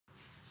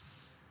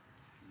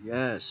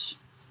Yes.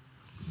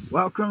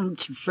 Welcome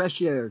to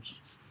Fresh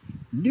Air's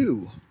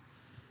new,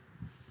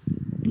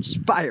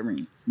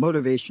 inspiring,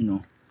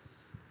 motivational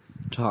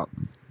talk.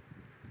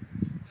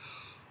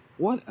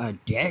 What a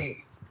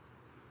day.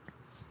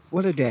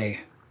 What a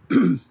day.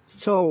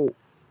 So,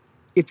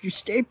 if you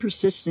stay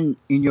persistent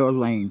in your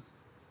lane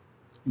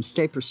and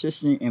stay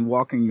persistent in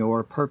walking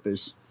your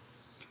purpose,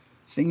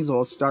 things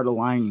all start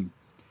aligning.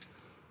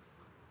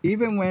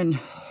 Even when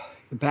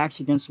your back's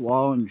against the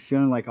wall and you're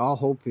feeling like all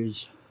hope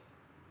is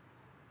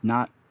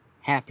not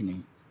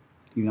happening,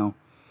 you know,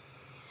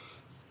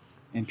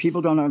 and people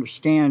don't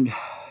understand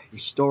your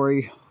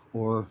story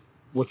or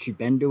what you've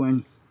been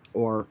doing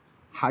or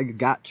how you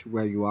got to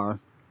where you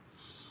are.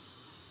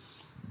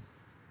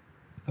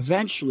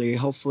 Eventually,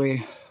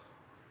 hopefully,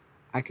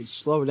 I could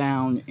slow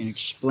down and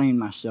explain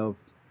myself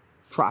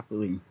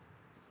properly.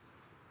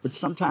 But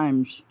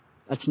sometimes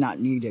that's not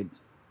needed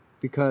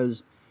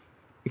because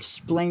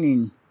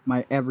explaining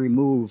my every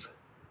move,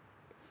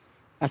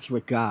 that's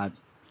what God,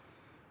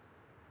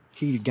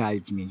 He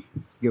guides me.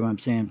 You get what I'm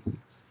saying?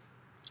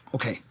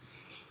 Okay.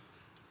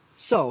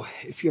 So,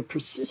 if you're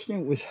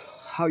persistent with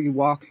how you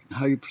walk and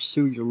how you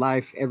pursue your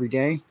life every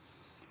day,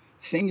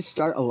 things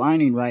start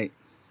aligning right.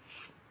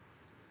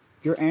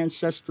 Your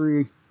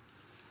ancestry,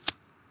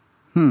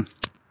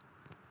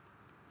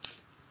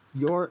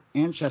 your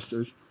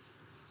ancestors,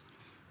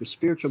 your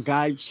spiritual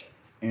guides,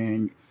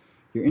 and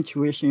your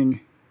intuition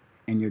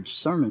and your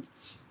discernment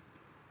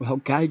will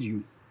help guide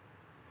you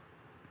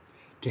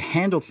to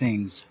handle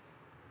things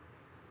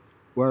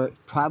where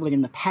probably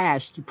in the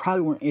past you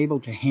probably weren't able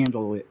to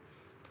handle it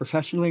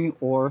professionally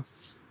or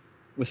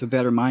with a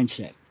better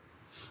mindset.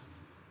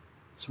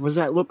 So what does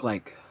that look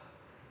like?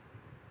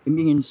 It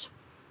means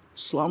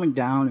slowing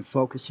down and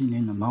focusing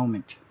in the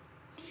moment.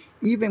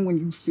 Even when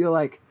you feel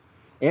like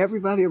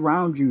everybody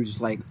around you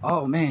is like,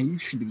 oh man, you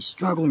should be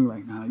struggling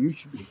right now. You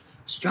should be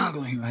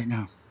struggling right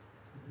now.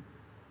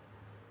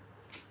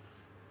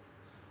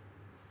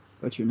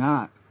 But you're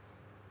not.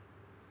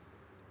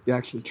 You're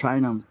actually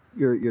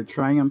you're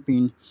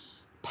triumphing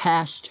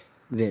past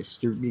this.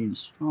 You're being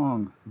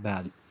strong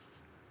about it.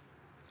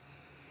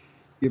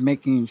 You're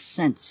making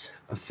sense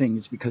of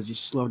things because you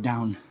slow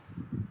down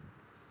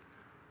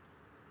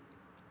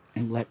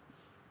and let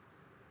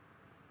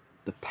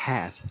the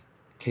path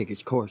take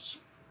its course.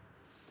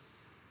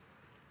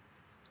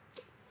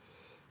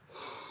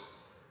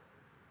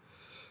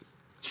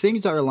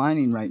 Things are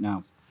aligning right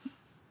now.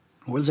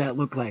 What does that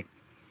look like?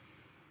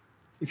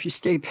 If you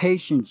stay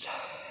patient,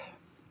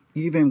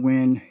 even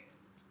when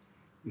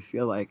you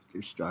feel like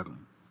you're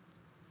struggling,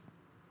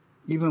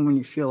 even when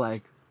you feel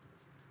like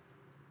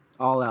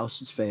all else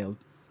has failed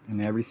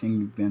and everything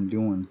you've been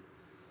doing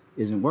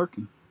isn't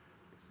working,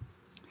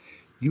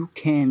 you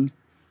can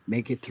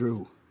make it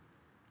through.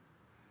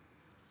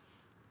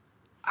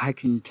 I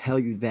can tell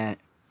you that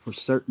for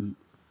certain,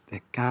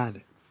 that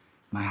God,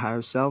 my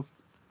higher self,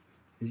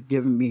 has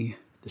given me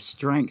the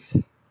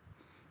strength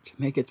to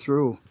make it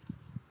through.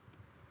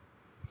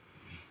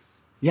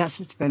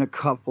 Yes, it's been a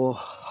couple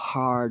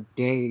hard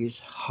days,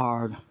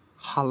 hard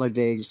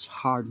holidays,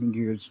 hard New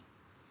Year's.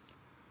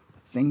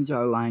 But things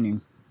are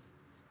aligning.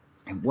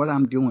 And what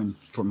I'm doing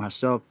for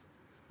myself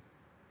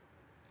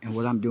and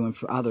what I'm doing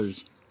for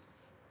others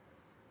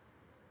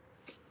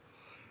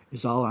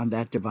is all on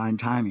that divine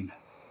timing.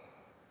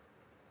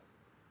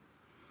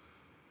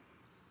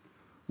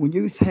 When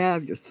you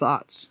have your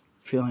thoughts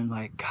feeling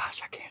like,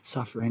 gosh, I can't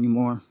suffer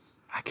anymore.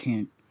 I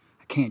can't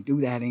do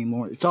that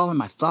anymore. It's all in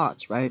my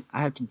thoughts, right?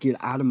 I have to get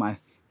out of my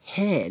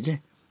head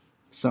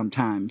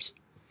sometimes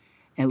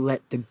and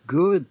let the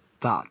good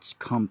thoughts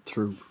come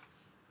through.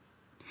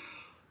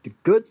 The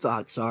good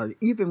thoughts are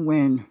even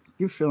when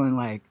you're feeling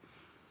like,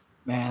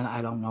 man,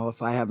 I don't know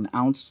if I have an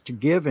ounce to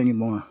give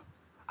anymore.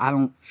 I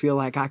don't feel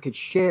like I could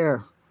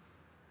share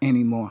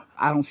anymore.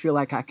 I don't feel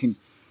like I can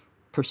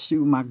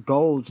pursue my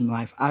goals in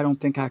life. I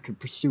don't think I could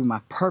pursue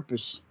my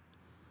purpose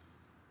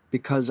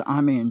because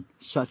I'm in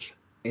such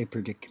a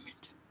predicament.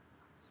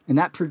 And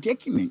that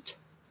predicament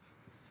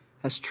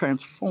has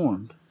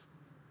transformed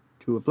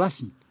to a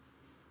blessing.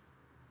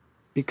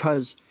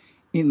 Because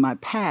in my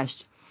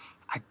past,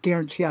 I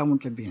guarantee I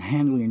wouldn't have been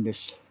handling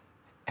this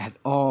at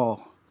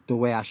all the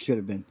way I should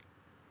have been.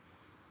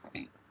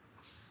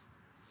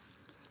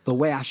 The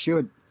way I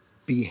should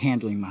be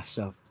handling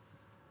myself.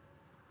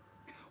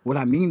 What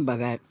I mean by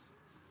that,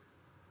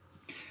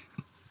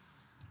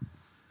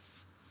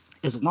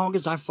 as long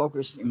as I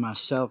focused in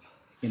myself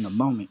in the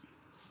moment,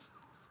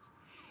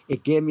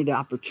 it gave me the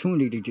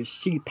opportunity to just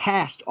see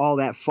past all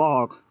that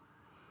fog,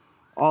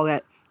 all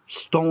that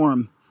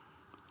storm,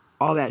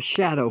 all that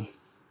shadow,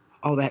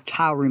 all that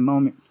towering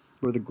moment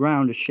where the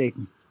ground is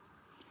shaking.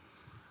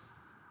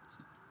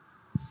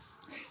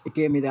 It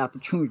gave me the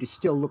opportunity to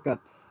still look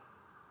up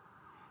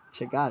and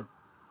say, God,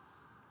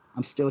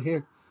 I'm still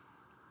here.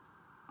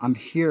 I'm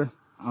here.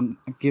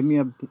 Give me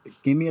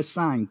a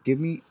sign. Give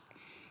me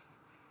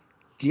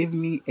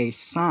a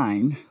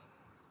sign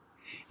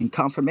and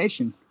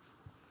confirmation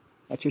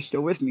that you're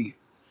still with me.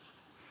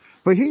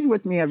 But He's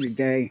with me every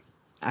day.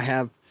 I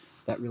have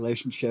that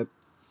relationship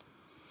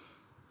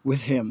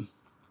with him.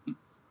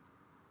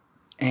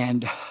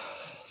 And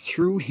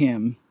through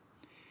him,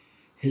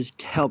 has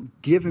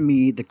helped giving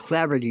me the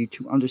clarity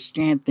to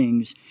understand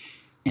things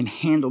and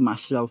handle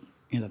myself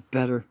in a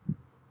better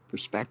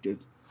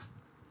perspective.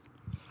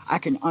 I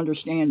can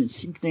understand and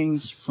see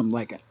things from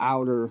like an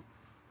outer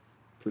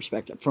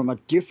perspective, from a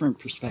different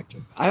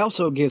perspective. I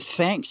also give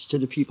thanks to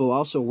the people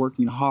also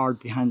working hard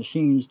behind the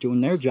scenes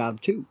doing their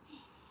job too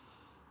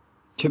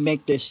to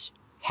make this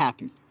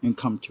happen and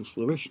come to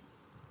fruition.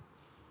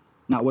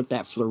 Now, what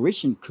that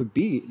fruition could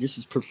be, this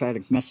is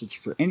prophetic message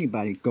for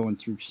anybody going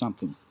through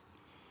something.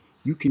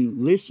 You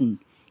can listen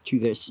to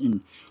this,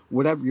 and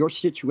whatever your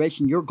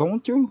situation you're going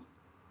through,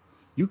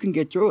 you can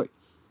get through it.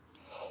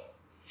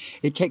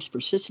 It takes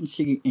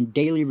persistency in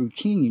daily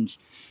routines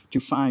to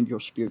find your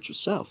spiritual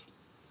self.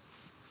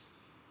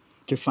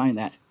 To find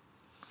that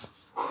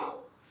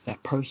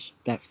person,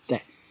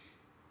 that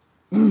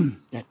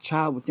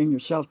child within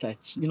yourself.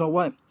 That's, you know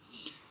what?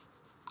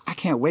 I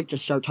can't wait to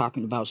start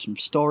talking about some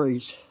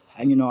stories.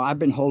 And, I've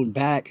been holding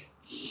back.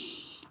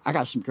 I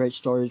got some great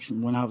stories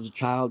from when I was a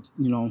child,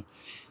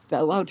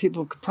 that a lot of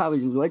people could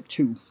probably relate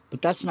to,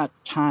 but that's not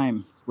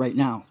time right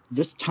now.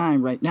 This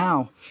time right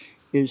now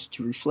is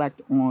to reflect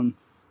on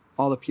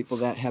all the people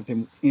that have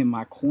been in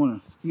my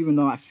corner. Even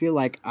though I feel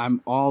like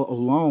I'm all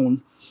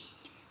alone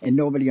and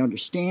nobody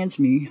understands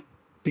me,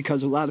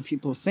 because a lot of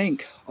people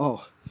think,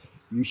 oh,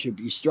 you should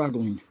be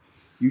struggling.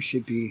 You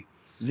should be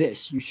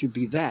this. You should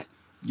be that.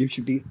 You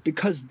should be,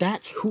 because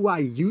that's who I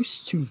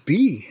used to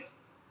be.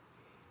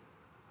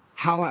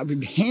 How I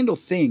would handle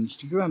things.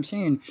 Do you know what I'm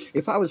saying?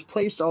 If I was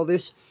placed all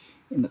this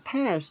in the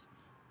past,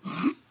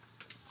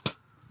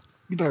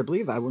 you better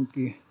believe I wouldn't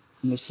be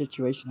in the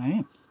situation I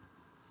am.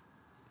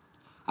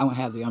 I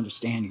wouldn't have the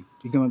understanding.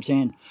 Do you know what I'm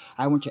saying?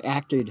 I wouldn't have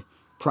acted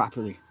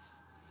properly.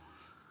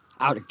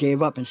 I would have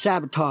gave up and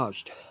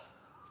sabotaged.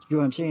 You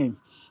know what I'm saying?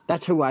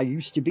 That's who I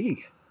used to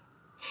be.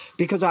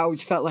 Because I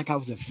always felt like I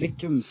was a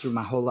victim through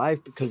my whole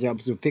life, because I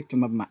was a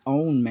victim of my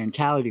own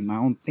mentality, my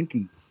own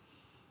thinking.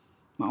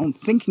 My own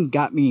thinking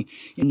got me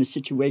in the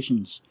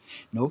situations.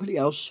 Nobody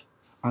else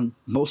on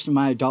most of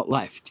my adult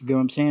life. Do you get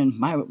what I'm saying?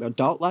 My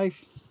adult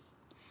life,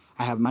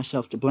 I have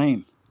myself to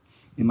blame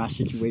in my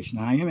situation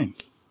I am in.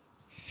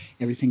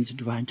 Everything's a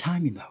divine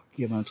timing, though.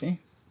 You get what I'm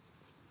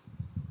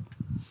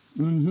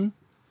saying?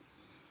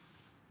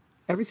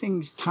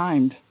 Everything's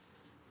timed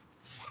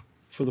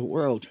for the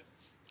world.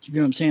 You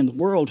get what I'm saying? The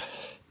world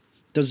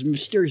does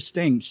mysterious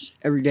things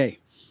every day.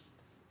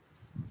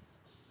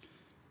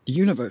 The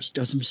universe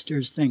does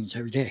mysterious things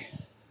every day.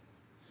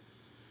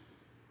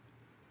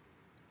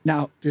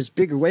 Now, this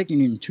big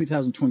awakening in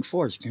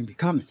 2024 is going to be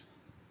coming.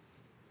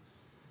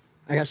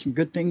 I got some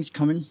good things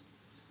coming.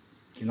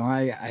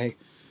 I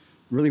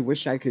really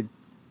wish I could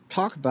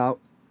talk about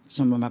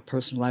some of my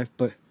personal life,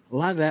 but a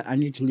lot of that I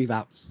need to leave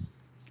out.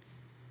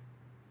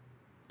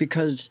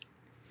 Because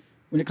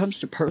when it comes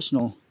to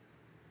personal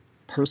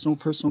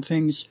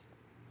things,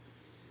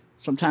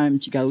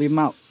 sometimes you got to leave them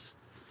out.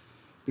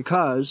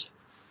 Because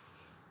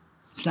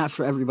it's not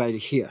for everybody to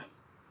hear.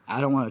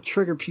 I don't want to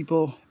trigger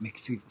people,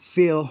 make people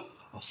feel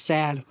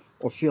sad,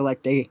 or feel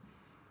like they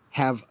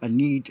have a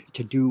need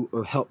to do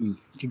or help me.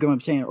 Do you get what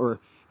I'm saying? Or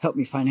help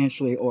me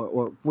financially,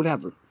 or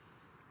whatever.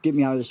 Get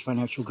me out of this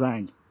financial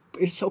grind.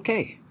 But it's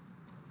okay.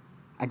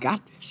 I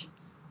got this.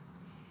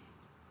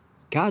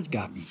 God's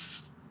got me.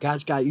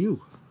 God's got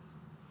you.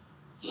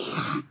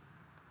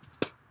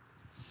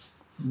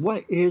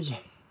 What is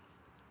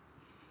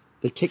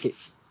the ticket?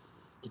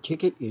 The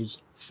ticket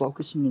is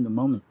focusing in the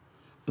moment.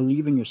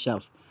 Believe in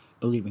yourself.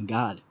 Believe in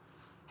God.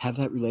 Have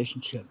that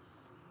relationship.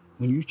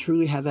 When you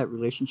truly have that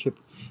relationship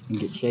and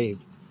get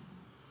saved,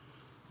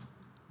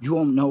 you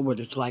won't know what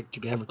it's like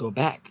to ever go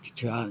back.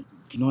 You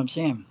know what I'm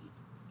saying?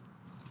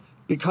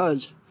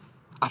 Because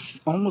I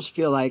almost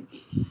feel like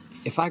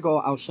if I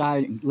go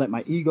outside and let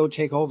my ego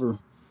take over,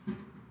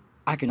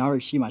 I can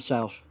already see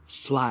myself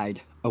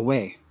slide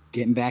away,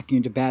 getting back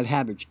into bad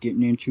habits,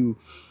 getting into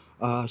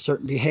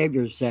certain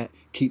behaviors that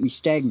keep me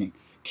stagnant,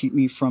 keep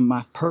me from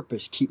my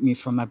purpose, keep me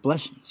from my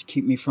blessings,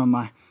 keep me from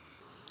my...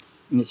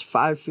 And it's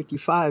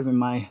 5:55 and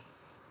my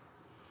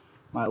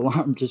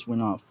alarm just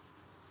went off.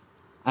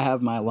 I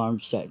have my alarm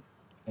set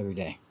every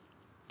day,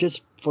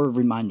 just for a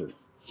reminder.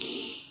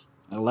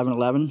 At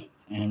 11:11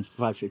 and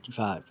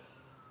 5:55.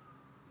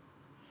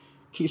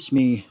 Keeps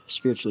me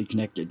spiritually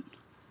connected.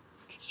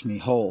 Keeps me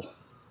whole.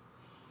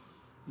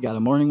 You got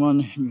a morning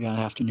one, you got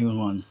an afternoon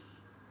one.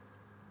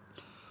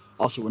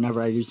 Also,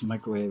 whenever I use the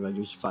microwave, I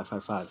use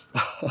 555.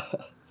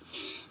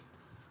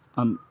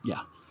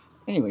 Yeah.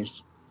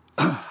 Anyways,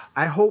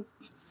 I hope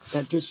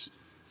that this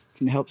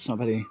can help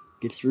somebody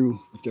get through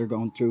what they're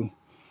going through.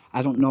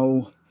 I don't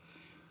know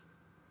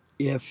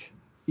if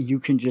you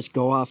can just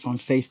go off on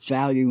faith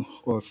value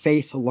or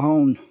faith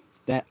alone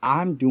that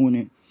I'm doing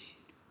it.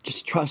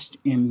 Just trust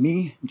in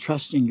me, and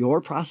trust in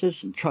your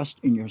process, and trust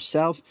in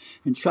yourself,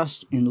 and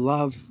trust in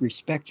love,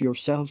 respect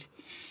yourself,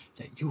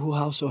 that you will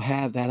also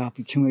have that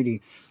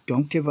opportunity.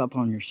 Don't give up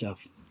on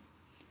yourself.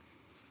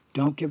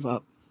 Don't give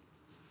up.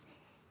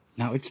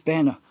 Now it's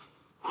been a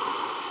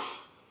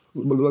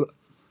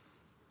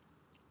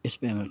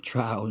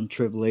trial and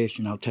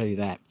tribulation, I'll tell you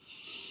that.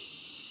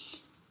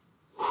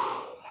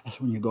 That's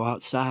when you go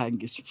outside and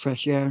get some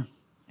fresh air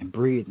and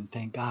breathe and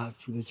thank God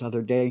for this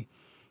other day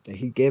that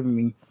He given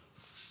me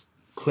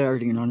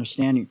clarity and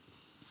understanding.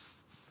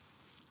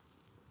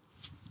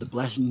 The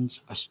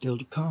blessings are still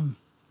to come.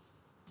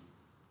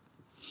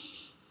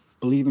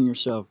 Believe in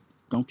yourself.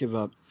 Don't give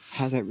up.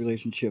 Have that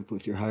relationship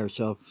with your higher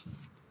self.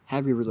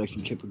 Have your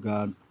relationship with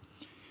God.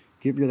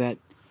 Give you that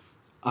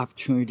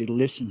opportunity to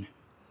listen.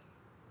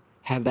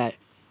 Have that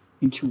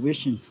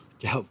intuition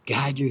to help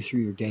guide you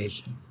through your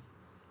days.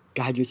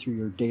 Guide you through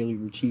your daily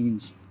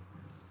routines.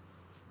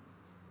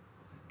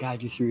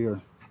 Guide you through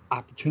your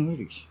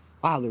opportunities.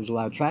 Wow, there's a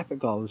lot of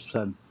traffic all of a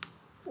sudden.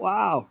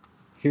 Wow,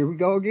 here we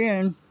go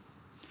again.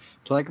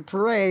 It's like a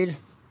parade.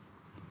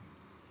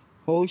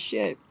 Holy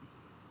shit.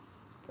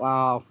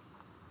 Wow.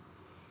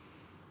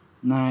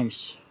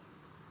 Nice.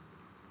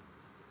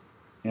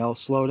 I'll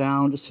slow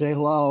down to say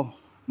hello.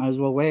 Might as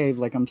well wave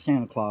like I'm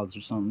Santa Claus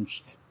or something.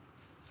 Shit.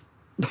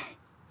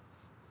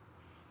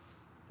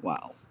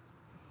 Wow.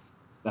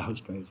 That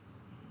was crazy.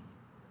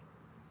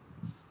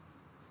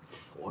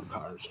 4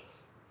 cars.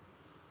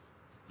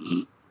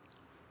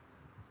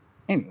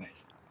 Anyways.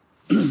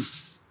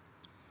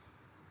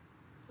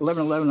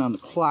 11:11 on the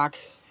clock,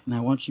 and I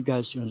want you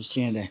guys to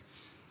understand that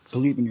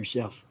believe in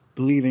yourself.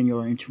 Believe in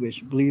your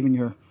intuition. Believe in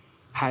your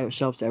higher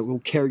self that will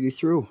carry you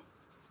through.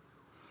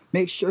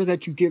 Make sure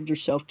that you give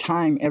yourself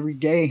time every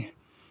day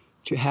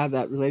to have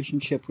that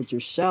relationship with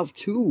yourself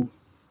too.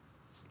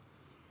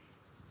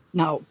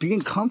 Now,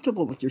 being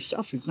comfortable with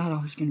yourself is not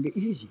always going to be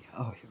easy.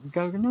 Oh, here we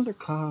got another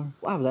car.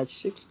 Wow, that's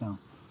 6 now.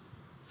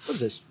 What is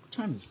this? What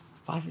time is it?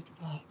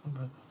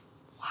 5:55.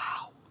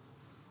 Wow.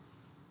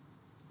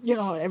 You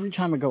know, every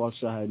time I go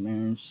outside,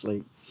 man, it's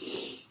like,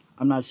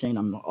 I'm not saying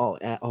I'm all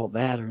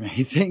that or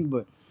anything,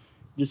 but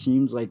it just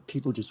seems like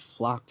people just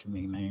flock to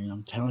me, man.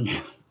 I'm telling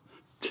you.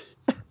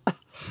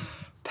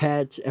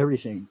 Pets,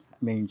 everything. I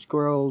mean,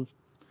 squirrels,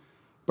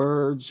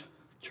 birds,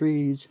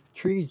 trees.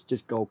 Trees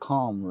just go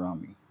calm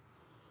around me.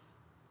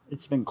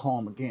 It's been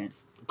calm again.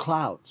 The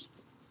clouds.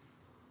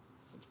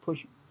 It's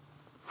pushing.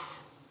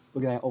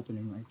 Look at that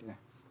opening right there.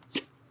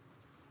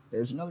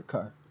 There's another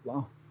car.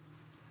 Wow.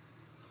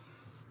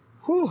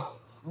 Whew.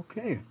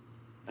 Okay.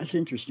 That's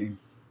interesting.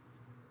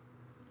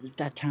 Is it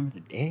that time of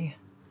the day?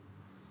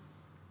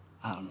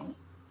 I don't know.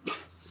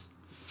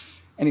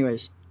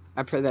 Anyways,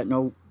 I pray that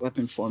no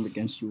weapon formed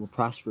against you will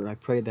prosper. I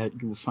pray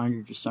that you will find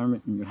your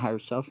discernment in your higher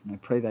self, and I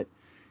pray that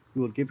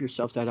you will give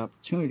yourself that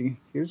opportunity.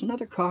 Here's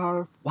another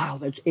car. Wow,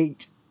 that's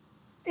 8.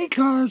 8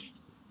 cars!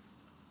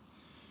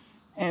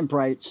 And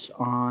brights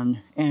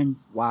on, and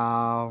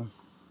wow.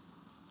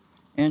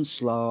 And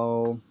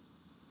slow.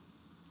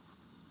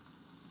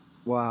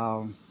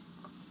 Wow.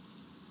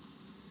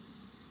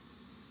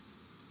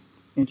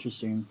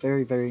 Interesting.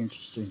 Very, very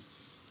interesting.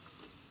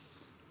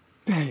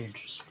 Very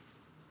interesting.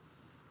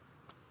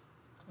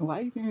 Why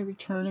are you going to be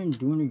turning and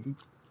doing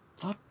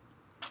a what?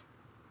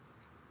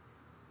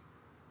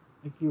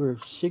 Like you were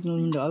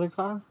signaling the other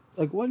car?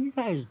 Like, what are you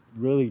guys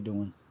really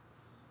doing?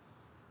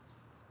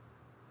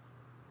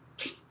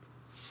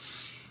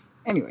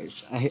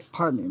 Anyways,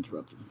 pardon the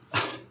interrupting.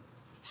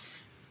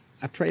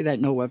 I pray that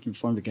no weapon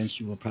formed against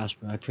you will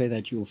prosper. I pray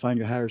that you will find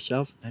your higher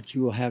self, that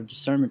you will have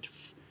discernment to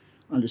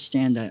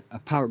understand that a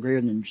power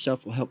greater than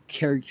yourself will help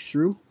carry you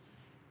through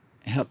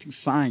and help you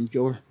find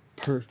your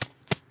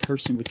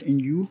person within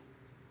you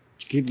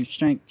to give you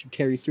strength to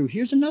carry through.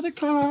 Here's another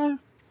car.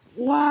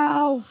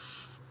 Wow.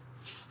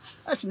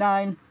 That's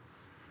 9.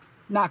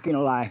 Not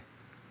gonna lie.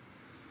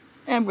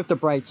 And with the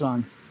brights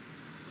on.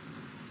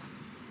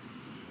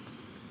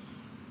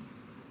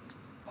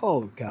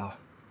 Holy cow.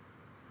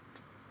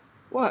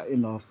 What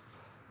in the...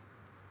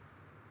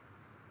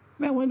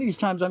 Man, one of these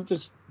times I'm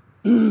just...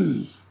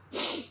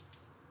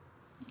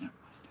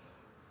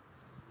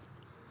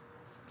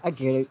 I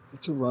get it.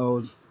 It's a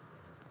road.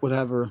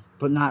 Whatever.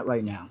 But not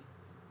right now.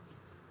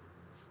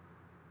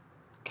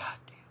 God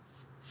damn.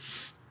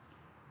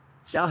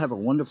 Y'all have a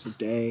wonderful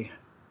day.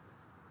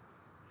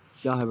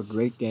 Y'all have a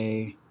great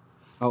day.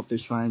 I hope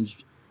this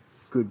finds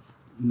good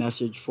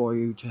message for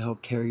you to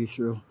help carry you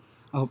through.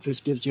 I hope this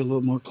gives you a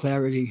little more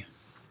clarity.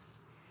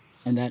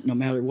 And that no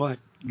matter what,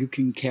 you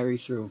can carry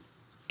through.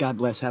 God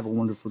bless. Have a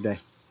wonderful day.